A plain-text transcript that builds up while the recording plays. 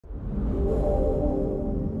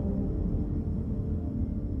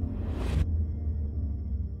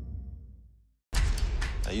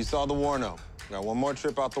you saw the war note. Got one more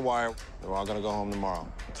trip out the wire. They're all gonna go home tomorrow.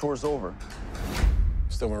 The tour's over.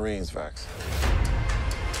 Still Marines, Vax.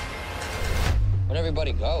 Where'd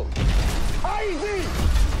everybody go? Easy!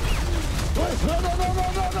 Wait, no!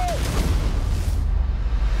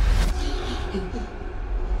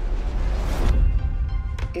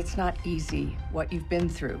 It's not easy, what you've been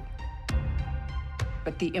through.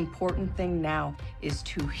 But the important thing now is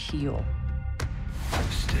to heal.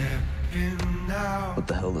 What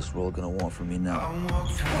the hell is this world gonna want from me now?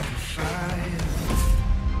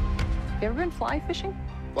 You ever been fly fishing?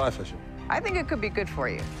 Fly fishing. I think it could be good for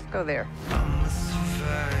you. Go there.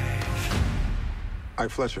 Ike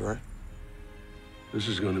Fletcher, right? This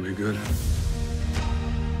is gonna be good.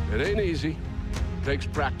 It ain't easy. Takes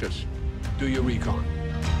practice. Do your recon.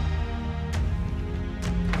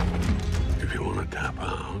 If you want to tap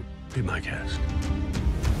out, be my guest.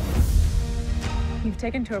 You've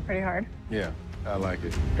taken to it pretty hard. Yeah, I like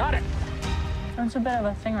it. Got it. That's a bit of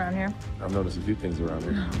a thing around here. I've noticed a few things around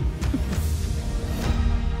here.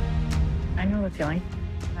 I know the feeling.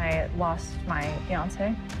 I lost my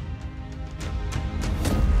fiance.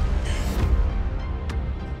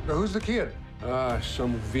 So who's the kid?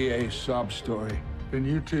 Some VA sob story. Then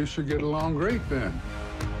you two should get along great then.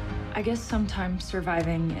 I guess sometimes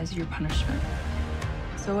surviving is your punishment.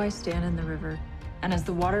 So I stand in the river, and as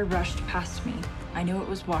the water rushed past me, I knew it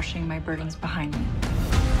was washing my burdens behind me.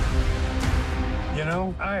 You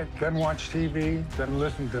know, I doesn't watch TV, doesn't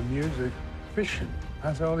listen to music. Fishing,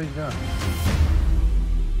 that's all he's done.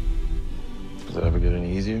 Does it ever get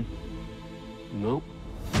any easier? Nope.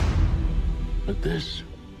 But this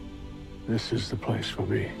is the place for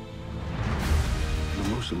me. The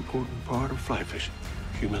most important part of fly fishing,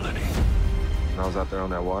 humility. When I was out there on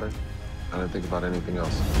that water, I didn't think about anything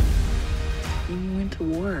else. You went to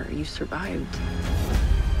war, you survived.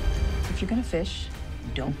 If you're gonna fish,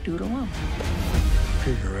 don't do it alone.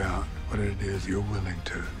 Figure out what it is you're willing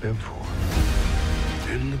to live for.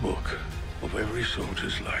 In the book of every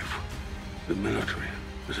soldier's life, the military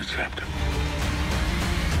is a chapter.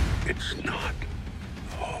 It's not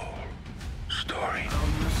the whole story.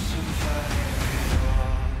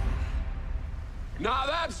 Now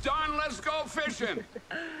that's done, let's go fishing.